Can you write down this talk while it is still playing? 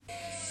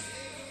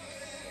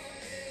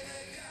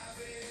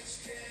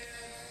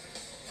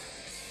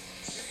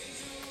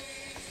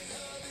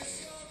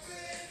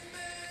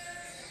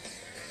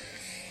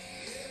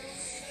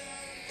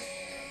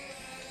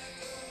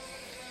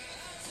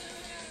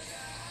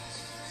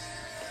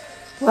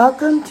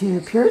Welcome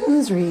to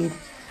Puritans Read,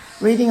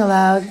 reading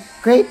aloud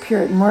great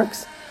Puritan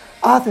works,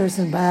 authors,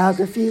 and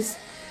biographies.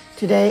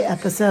 Today,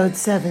 episode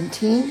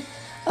 17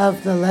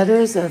 of the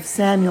Letters of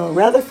Samuel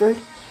Rutherford.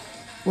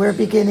 We're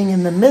beginning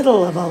in the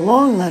middle of a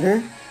long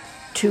letter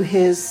to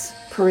his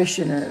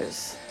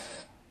parishioners.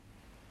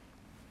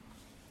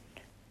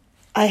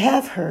 I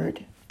have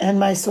heard, and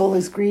my soul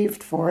is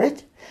grieved for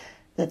it,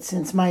 that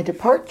since my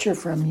departure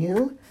from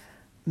you,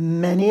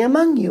 many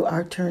among you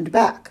are turned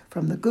back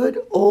from the good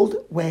old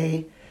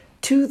way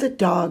to the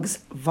dog's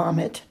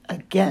vomit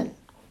again.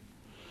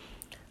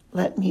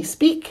 Let me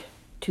speak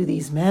to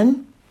these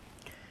men.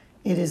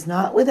 It is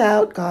not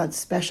without God's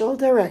special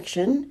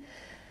direction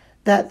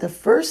that the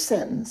first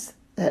sentence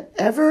that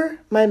ever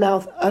my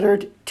mouth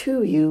uttered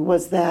to you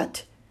was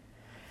that,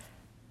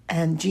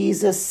 "And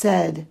Jesus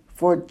said,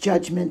 for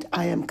judgment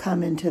I am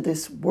come into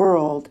this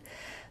world,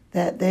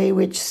 that they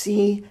which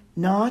see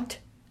not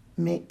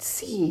might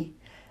see,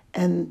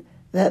 and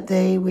that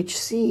they which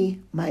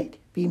see might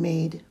be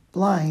made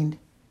blind."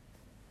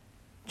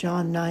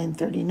 John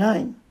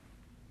 9:39.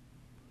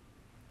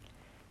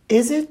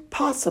 Is it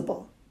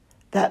possible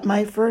that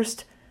my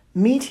first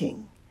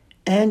meeting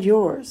and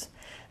yours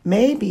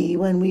may be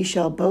when we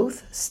shall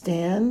both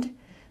stand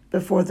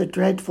before the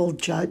dreadful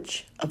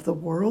judge of the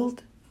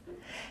world,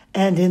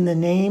 and in the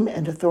name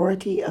and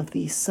authority of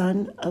the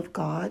Son of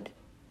God,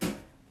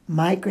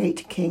 my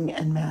great King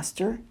and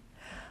Master,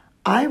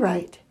 I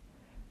write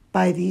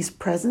by these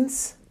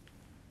presents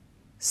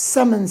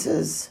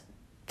summonses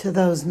to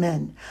those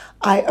men.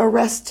 I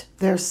arrest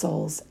their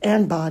souls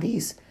and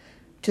bodies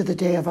to the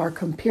day of our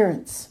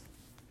compearance.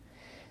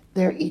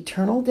 Their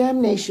eternal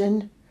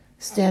damnation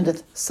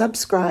standeth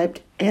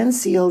subscribed and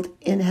sealed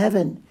in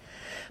heaven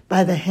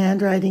by the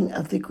handwriting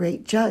of the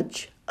great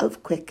Judge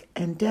of quick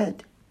and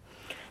dead.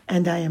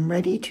 And I am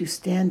ready to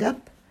stand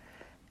up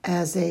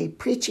as a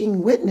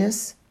preaching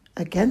witness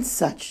against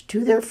such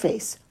to their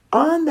face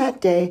on that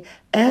day,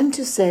 and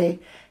to say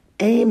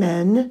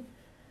amen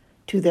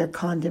to their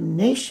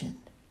condemnation,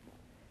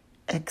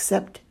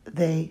 except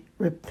they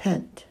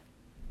repent.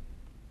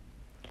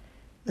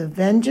 The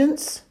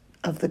vengeance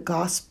of the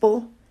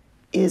gospel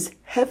is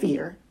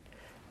heavier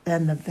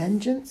than the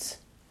vengeance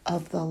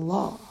of the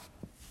law.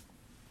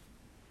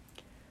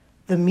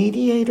 The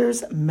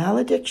mediator's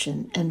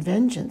malediction and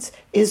vengeance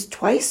is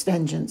twice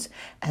vengeance,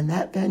 and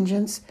that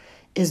vengeance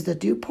is the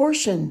due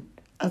portion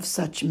of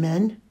such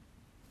men.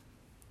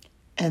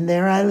 And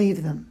there I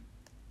leave them,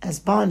 as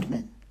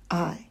bondmen,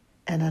 and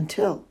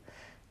until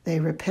they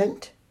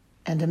repent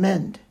and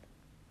amend.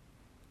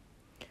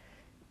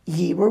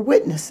 Ye were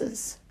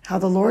witnesses how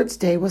the Lord's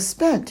day was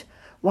spent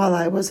while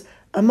I was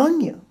among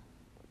you.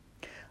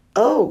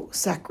 O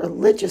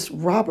sacrilegious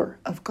robber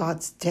of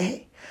God's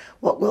day,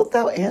 what wilt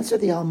thou answer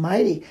the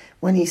Almighty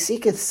when he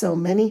seeketh so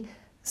many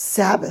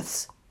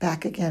Sabbaths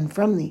back again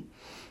from thee?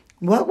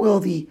 What will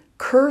the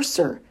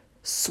curser,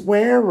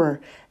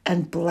 swearer,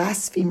 and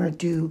blasphemer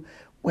do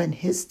when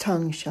his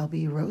tongue shall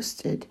be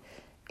roasted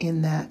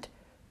in that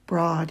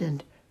broad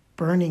and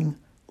burning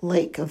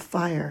lake of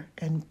fire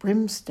and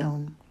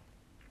brimstone?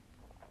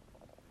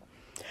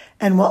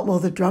 And what will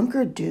the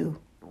drunkard do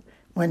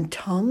when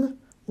tongue,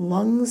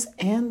 lungs,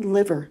 and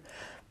liver,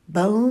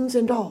 bones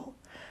and all,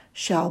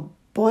 shall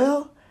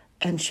boil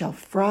and shall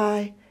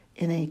fry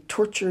in a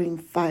torturing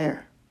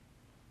fire?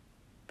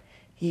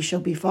 He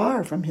shall be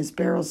far from his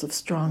barrels of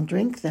strong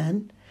drink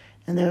then,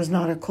 and there is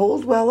not a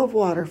cold well of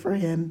water for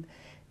him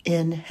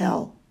in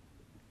hell.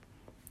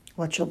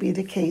 What shall be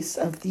the case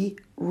of the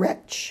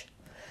wretch,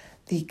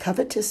 the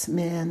covetous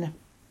man,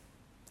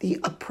 the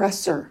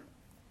oppressor,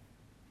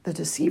 the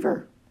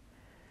deceiver,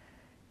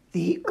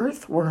 the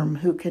earthworm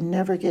who can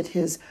never get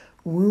his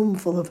womb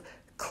full of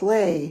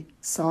clay,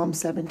 Psalm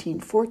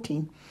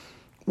 17:14,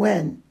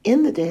 when,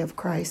 in the day of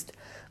Christ,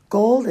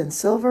 gold and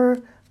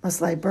silver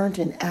must lie burnt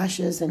in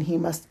ashes, and he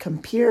must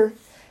compere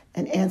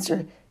and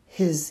answer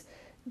his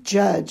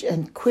judge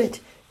and quit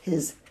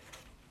his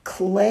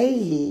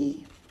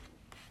clayey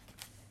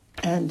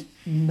and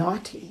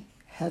naughty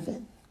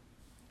heaven?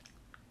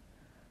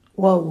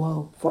 Woe,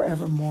 woe,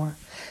 forevermore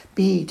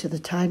be to the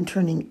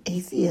time-turning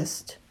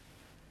atheist,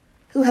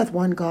 who hath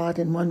one God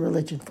and one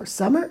religion for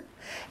summer,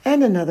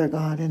 and another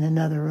God and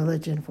another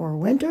religion for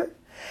winter,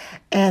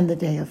 and the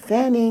day of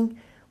fanning,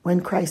 when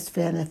Christ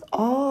fanneth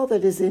all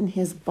that is in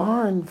his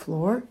barn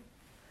floor,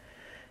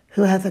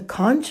 who hath a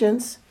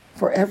conscience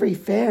for every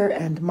fair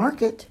and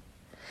market,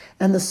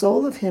 and the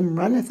soul of him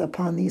runneth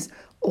upon these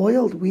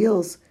oiled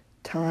wheels,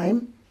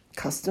 time,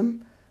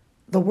 custom,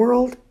 the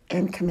world,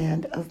 and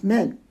command of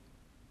men.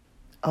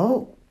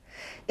 Oh,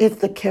 if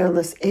the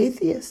careless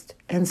atheist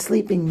and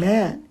sleeping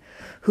man,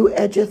 who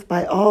edgeth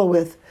by all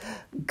with,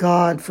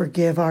 "God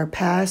forgive our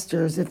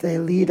pastors if they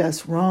lead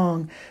us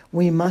wrong,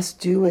 we must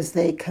do as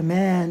they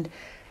command,"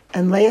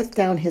 and layeth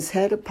down his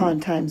head upon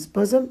time's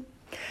bosom,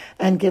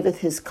 and giveth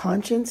his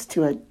conscience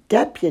to a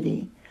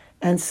deputy,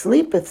 and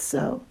sleepeth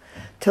so,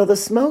 till the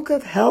smoke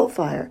of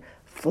hellfire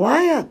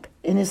fly up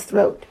in his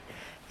throat,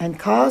 and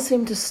cause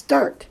him to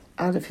start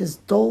out of his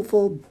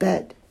doleful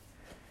bed.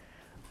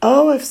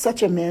 Oh, if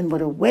such a man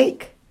would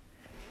awake!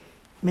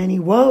 Many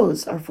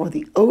woes are for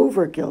the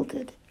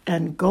over-gilded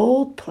and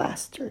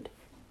gold-plastered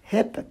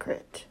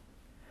hypocrite.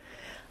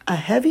 A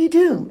heavy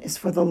doom is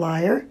for the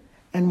liar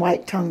and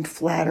white-tongued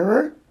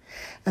flatterer,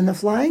 and the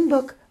flying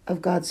book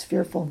of God's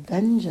fearful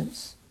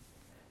vengeance,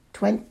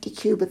 20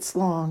 cubits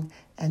long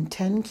and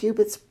 10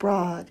 cubits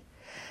broad,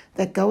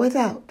 that goeth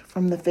out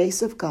from the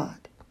face of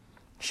God,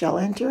 shall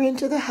enter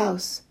into the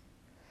house,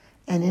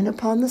 and in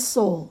upon the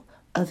soul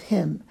of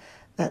him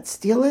that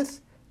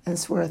stealeth and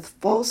sweareth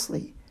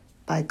falsely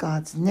by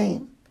God's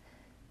name.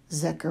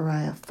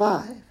 Zechariah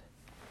 5,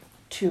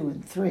 2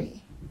 and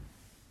 3.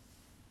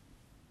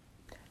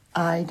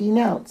 I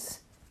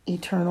denounce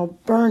eternal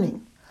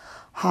burning,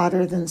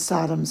 hotter than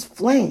Sodom's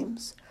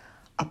flames,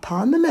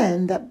 upon the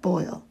men that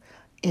boil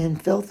in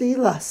filthy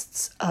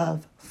lusts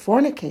of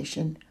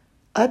fornication,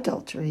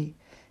 adultery,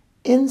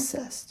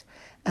 incest,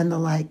 and the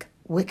like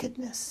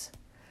wickedness.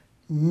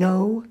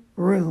 No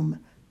room,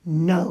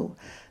 no,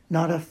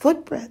 not a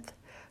footbreadth,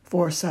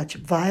 for such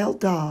vile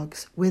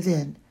dogs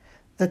within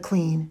the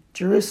clean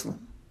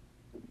Jerusalem.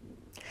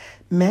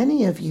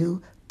 Many of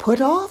you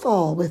put off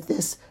all with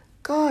this,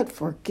 God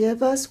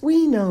forgive us,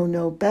 we know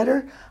no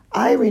better.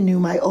 I renew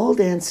my old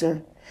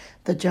answer.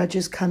 The judge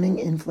is coming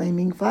in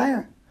flaming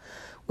fire,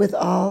 with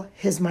all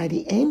his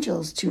mighty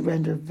angels to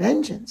render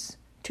vengeance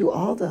to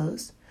all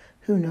those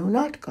who know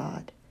not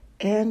God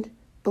and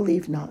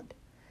believe not.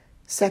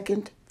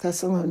 2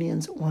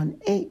 Thessalonians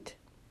 1:8.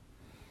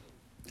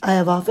 I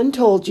have often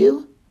told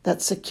you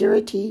that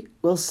security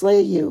will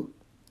slay you.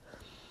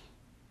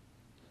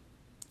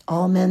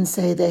 All men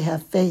say they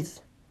have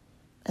faith,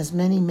 as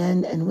many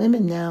men and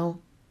women now,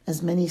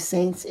 as many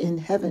saints in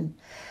heaven,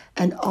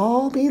 and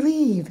all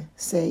believe,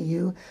 say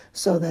you,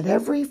 so that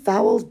every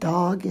foul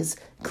dog is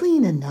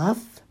clean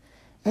enough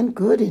and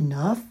good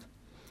enough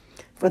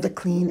for the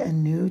clean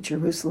and new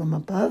Jerusalem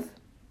above.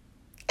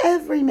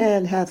 Every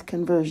man hath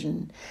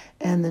conversion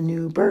and the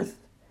new birth,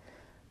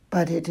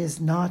 but it is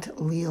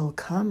not leal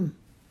come.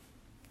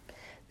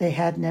 They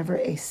had never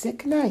a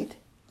sick night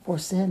for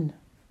sin.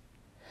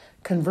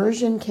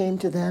 Conversion came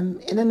to them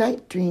in a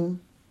night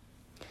dream.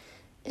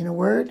 In a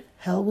word,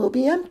 hell will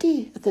be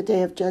empty at the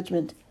day of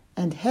judgment,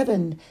 and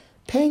heaven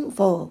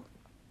painful.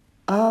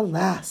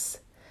 Alas,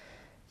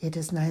 it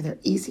is neither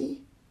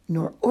easy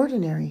nor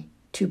ordinary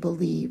to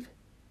believe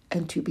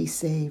and to be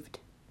saved.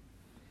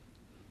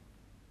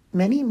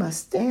 Many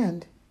must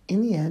stand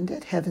in the end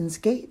at heaven's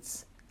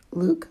gates,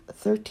 Luke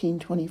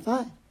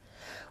 13:25.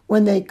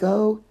 When they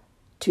go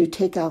to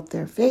take out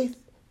their faith,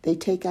 they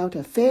take out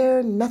a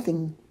fair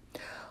nothing,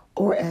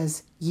 or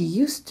as ye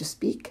used to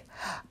speak,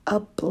 a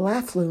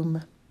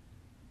blasphem.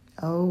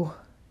 Oh,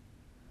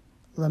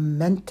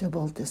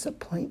 lamentable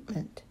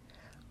disappointment.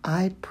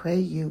 I pray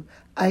you,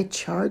 I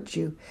charge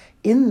you,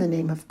 in the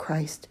name of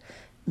Christ,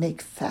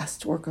 make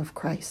fast work of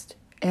Christ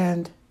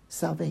and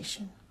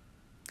salvation.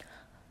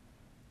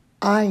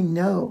 I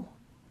know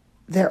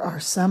there are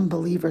some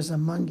believers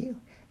among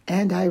you,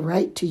 and I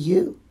write to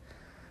you,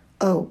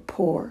 oh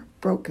poor,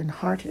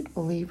 broken-hearted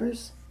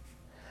believers.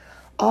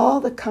 All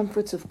the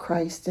comforts of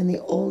Christ in the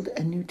Old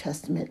and New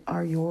Testament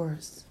are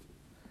yours.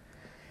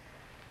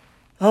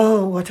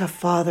 Oh, what a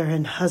father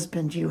and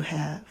husband you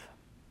have.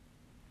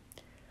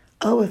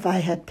 Oh, if I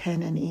had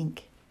pen and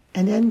ink,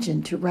 an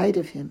engine to write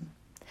of him.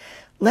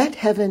 Let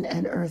heaven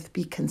and earth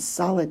be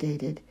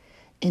consolidated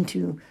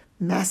into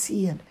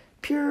massy and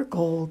pure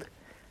gold.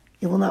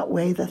 It will not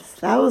weigh the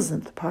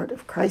 1,000th part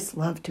of Christ's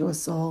love to a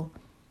soul,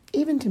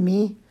 even to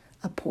me,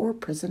 a poor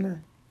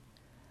prisoner.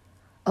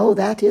 Oh,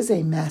 that is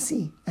a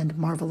massy and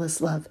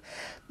marvelous love.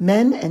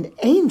 Men and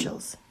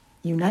angels,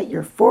 unite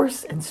your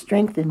force and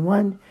strength in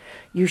one.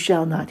 You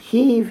shall not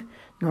heave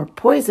nor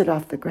poise it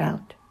off the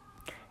ground.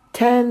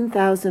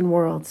 10,000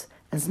 worlds,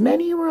 as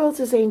many worlds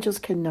as angels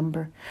can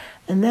number,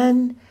 and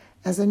then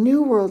as a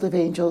new world of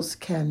angels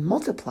can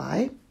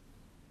multiply,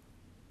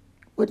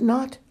 would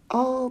not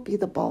all be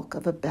the bulk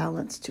of a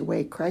balance to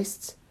weigh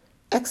Christ's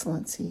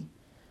excellency,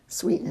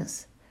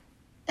 sweetness,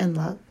 and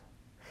love?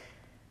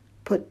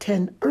 Put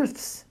 10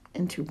 earths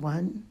into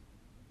one,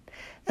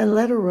 and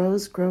let a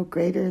rose grow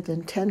greater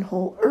than 10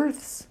 whole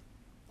earths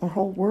or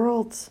whole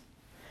worlds.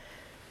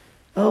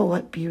 Oh,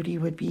 what beauty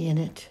would be in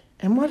it,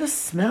 and what a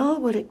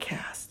smell would it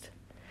cast!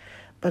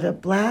 But a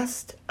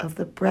blast of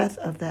the breath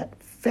of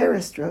that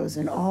fairest rose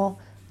in all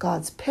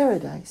God's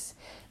paradise,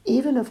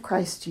 even of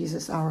Christ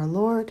Jesus our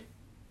Lord.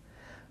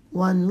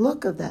 One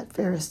look of that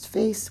fairest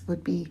face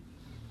would be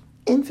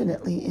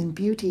infinitely in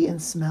beauty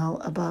and smell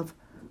above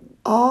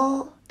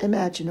all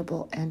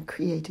imaginable and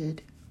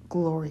created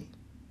glory.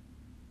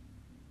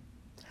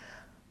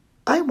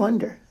 I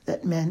wonder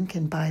that men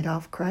can bite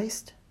off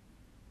Christ.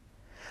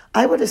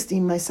 I would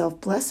esteem myself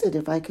blessed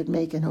if I could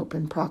make an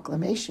open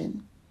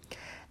proclamation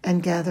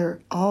and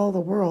gather all the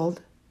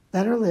world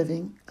that are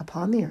living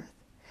upon the earth,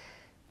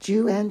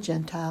 Jew and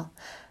Gentile,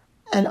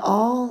 and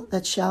all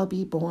that shall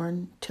be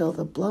born till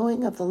the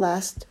blowing of the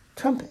last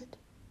trumpet,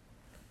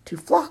 to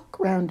flock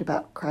round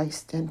about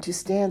Christ and to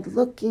stand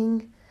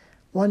looking,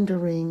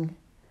 wondering,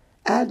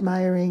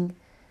 admiring,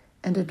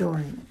 and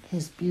adoring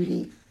his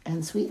beauty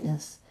and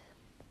sweetness.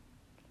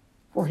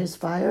 For his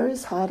fire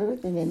is hotter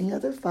than any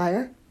other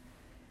fire,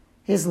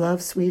 his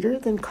love sweeter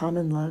than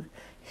common love,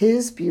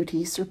 his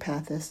beauty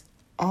surpasseth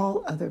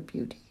all other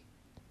beauty.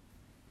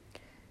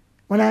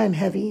 When I am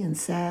heavy and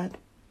sad,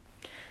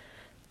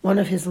 one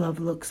of his love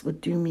looks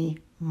would do me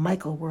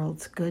Michael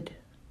worlds good.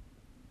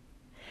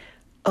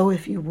 Oh,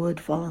 if you would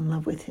fall in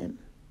love with him,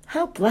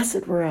 how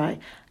blessed were I,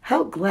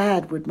 how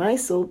glad would my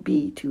soul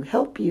be to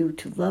help you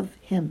to love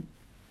him.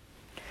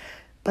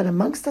 But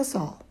amongst us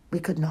all, we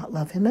could not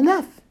love him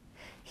enough.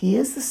 He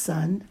is the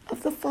Son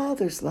of the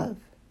Father's love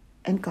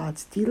and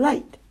God's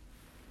delight.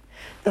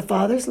 The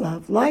Father's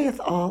love lieth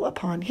all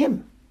upon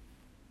him.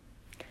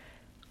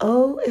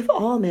 Oh, if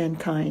all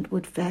mankind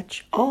would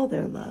fetch all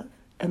their love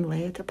and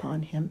lay it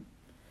upon him.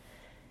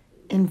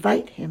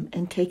 Invite him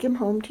and take him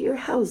home to your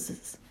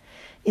houses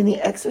in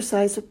the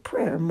exercise of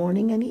prayer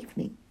morning and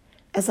evening,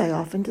 as I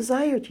often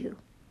desired you.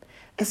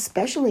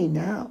 Especially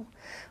now,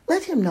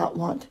 let him not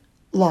want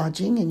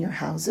lodging in your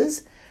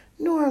houses,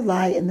 nor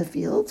lie in the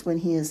fields when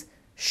he is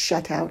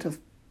shut out of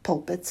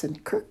pulpits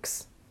and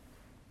kirks.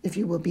 If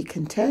you will be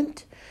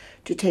content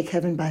to take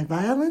heaven by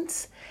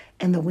violence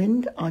and the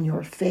wind on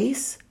your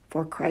face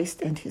for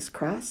Christ and his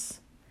cross,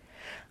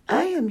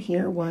 I am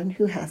here one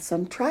who hath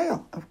some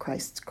trial of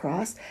Christ's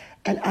cross,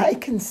 and I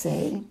can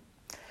say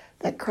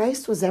that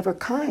Christ was ever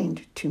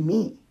kind to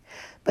me,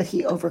 but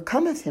he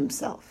overcometh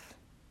himself,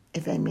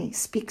 if I may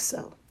speak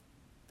so,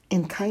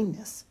 in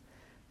kindness,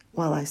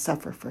 while I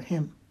suffer for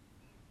him.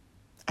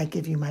 I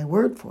give you my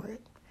word for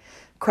it.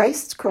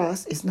 Christ's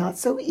cross is not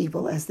so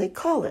evil as they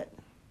call it.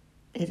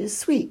 It is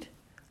sweet,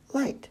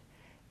 light,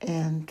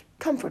 and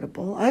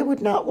comfortable. I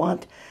would not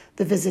want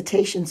the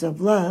visitations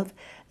of love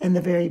and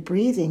the very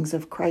breathings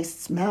of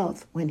Christ's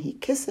mouth when he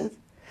kisseth,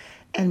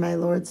 and my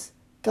Lord's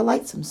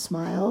delightsome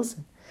smiles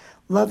and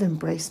love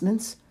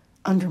embracements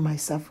under my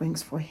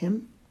sufferings for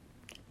him,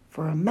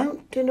 for a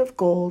mountain of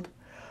gold,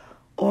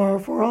 or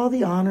for all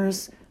the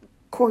honors,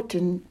 court,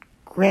 and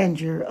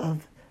grandeur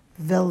of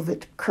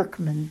velvet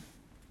kirkman.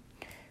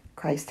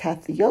 Christ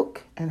hath the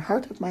yoke and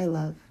heart of my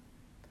love.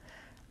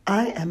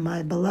 I am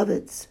my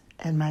beloved's,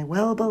 and my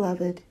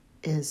well-beloved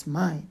is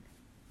mine.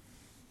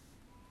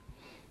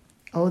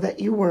 Oh, that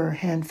you were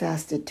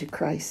handfasted to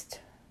Christ.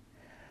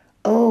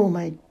 Oh,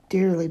 my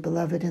dearly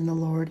beloved in the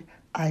Lord,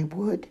 I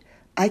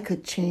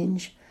could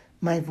change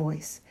my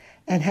voice,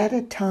 and had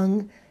a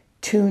tongue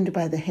tuned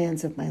by the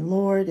hands of my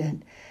Lord,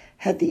 and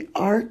had the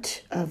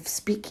art of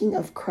speaking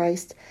of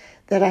Christ,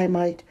 that I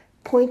might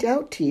point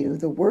out to you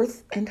the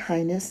worth and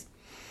highness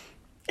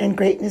and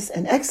greatness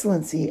and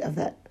excellency of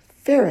that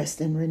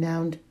fairest and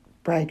renowned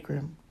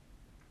bridegroom.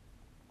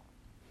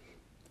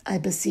 I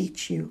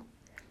beseech you,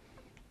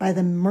 by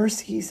the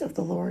mercies of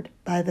the Lord,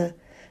 by the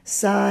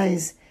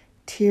sighs,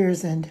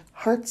 tears, and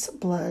heart's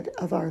blood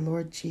of our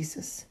Lord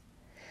Jesus,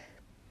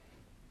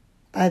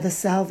 by the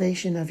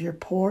salvation of your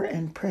poor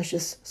and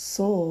precious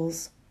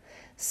souls,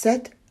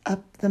 set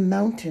up the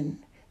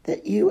mountain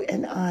that you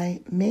and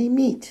I may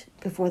meet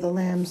before the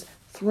Lamb's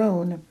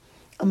throne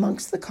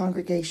amongst the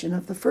congregation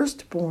of the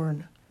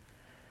firstborn.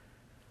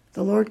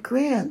 The Lord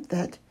grant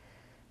that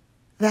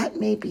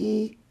may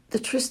be the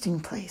trysting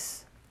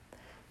place,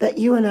 that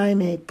you and I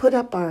may put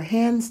up our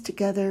hands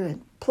together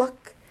and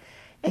pluck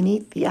and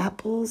eat the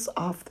apples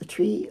off the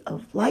tree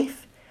of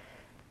life,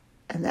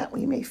 and that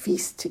we may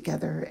feast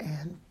together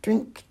and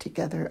drink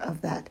together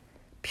of that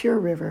pure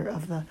river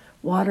of the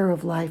water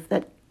of life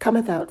that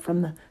cometh out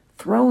from the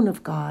throne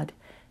of God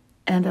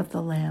and of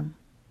the Lamb.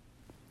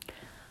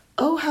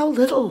 Oh, how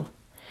little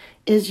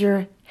is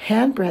your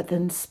handbreadth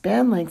and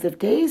span length of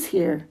days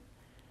here.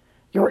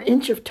 Your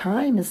inch of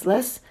time is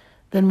less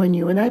than when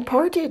you and I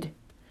parted.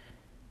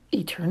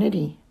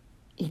 Eternity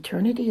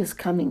is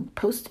coming,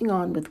 posting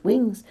on with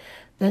wings.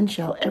 Then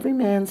shall every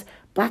man's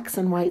blacks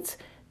and whites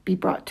be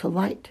brought to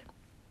light.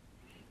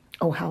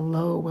 Oh, how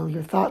low will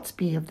your thoughts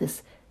be of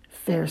this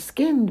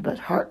fair-skinned but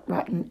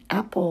heart-rotten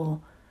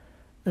apple,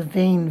 the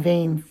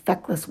vain,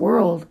 feckless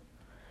world,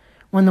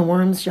 when the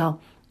worms shall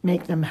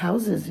make them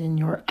houses in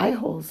your eye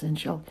holes, and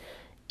shall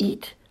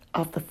eat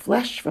off the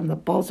flesh from the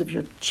balls of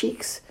your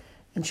cheeks,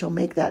 and shall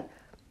make that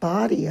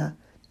body a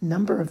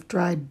number of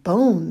dry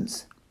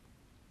bones.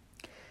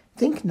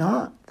 Think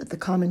not that the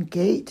common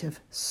gait of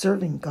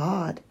serving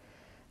God,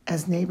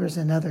 as neighbors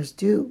and others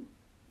do,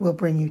 will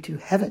bring you to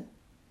heaven.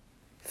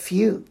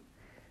 Few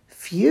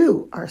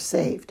are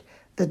saved.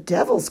 The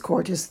devil's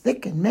court is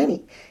thick and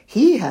many.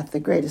 He hath the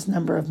greatest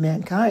number of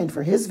mankind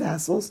for his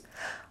vassals.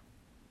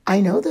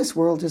 I know this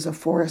world is a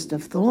forest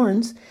of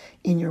thorns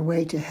in your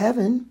way to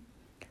heaven,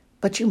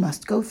 but you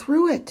must go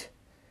through it.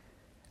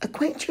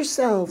 Acquaint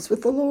yourselves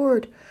with the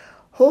Lord.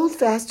 Hold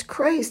fast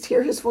Christ.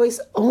 Hear his voice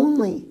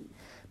only.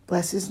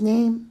 Bless his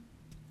name.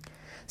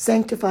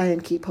 Sanctify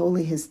and keep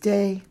holy his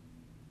day.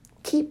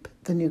 Keep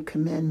the new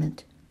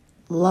commandment.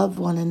 Love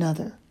one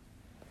another.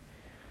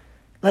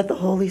 Let the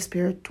Holy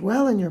Spirit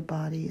dwell in your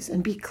bodies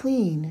and be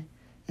clean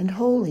and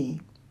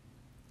holy.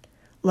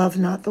 Love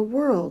not the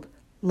world.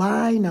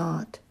 Lie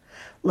not.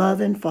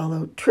 Love and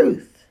follow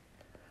truth.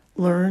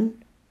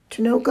 Learn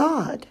to know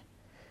God.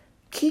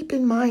 Keep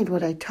in mind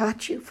what I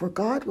taught you, for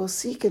God will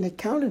seek an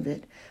account of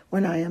it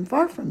when I am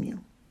far from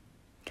you.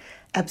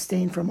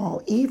 Abstain from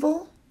all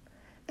evil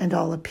and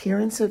all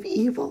appearance of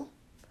evil.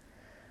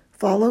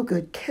 Follow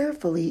good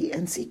carefully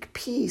and seek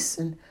peace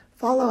and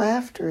follow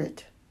after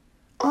it.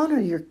 Honor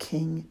your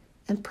king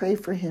and pray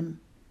for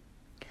him.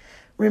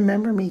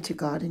 Remember me to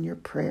God in your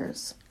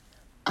prayers.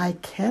 I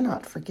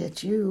cannot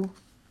forget you.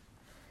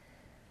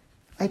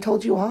 I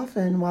told you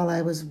often while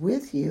I was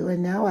with you,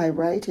 and now I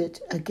write it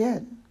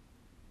again.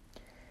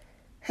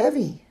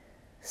 Heavy,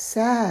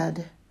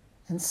 sad,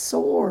 and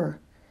sore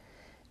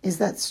is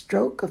that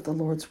stroke of the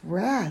Lord's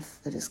wrath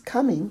that is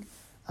coming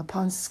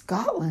upon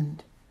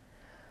Scotland.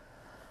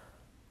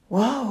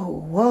 Woe,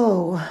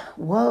 woe,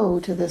 woe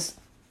to this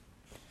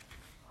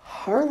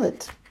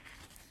harlot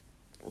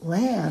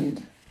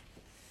land,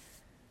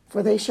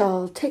 for they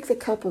shall take the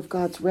cup of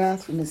God's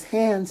wrath from his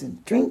hands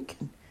and drink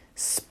and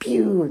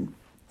spew and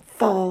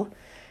fall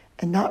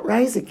and not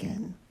rise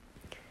again.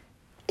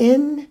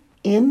 In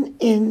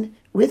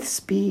with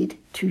speed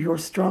to your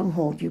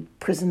stronghold, you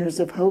prisoners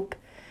of hope,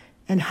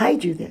 and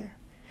hide you there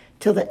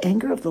till the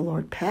anger of the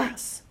Lord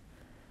pass.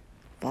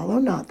 Follow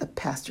not the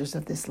pastors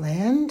of this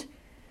land,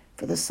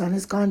 for the sun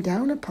has gone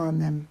down upon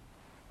them.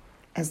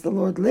 As the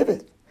Lord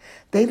liveth,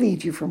 they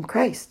lead you from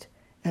Christ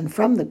and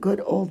from the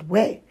good old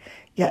way.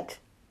 Yet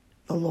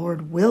the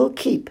Lord will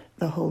keep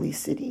the holy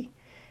city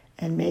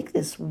and make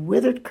this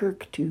withered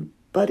kirk to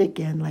bud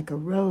again like a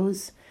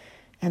rose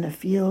and a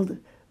field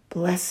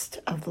blessed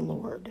of the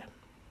Lord.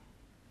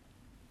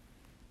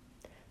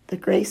 The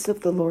grace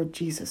of the Lord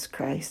Jesus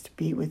Christ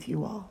be with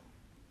you all.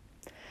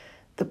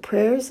 The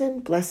prayers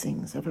and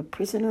blessings of a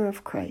prisoner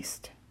of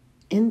Christ,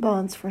 in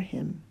bonds for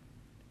him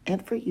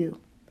and for you,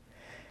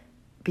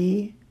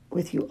 be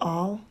with you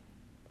all.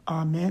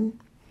 Amen.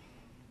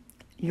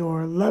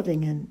 Your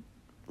loving and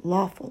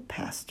lawful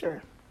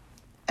pastor,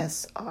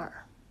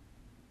 S.R.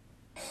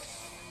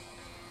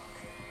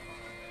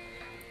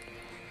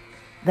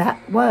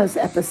 That was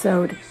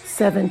episode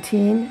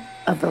 17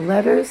 of the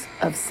Letters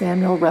of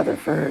Samuel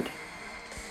Rutherford.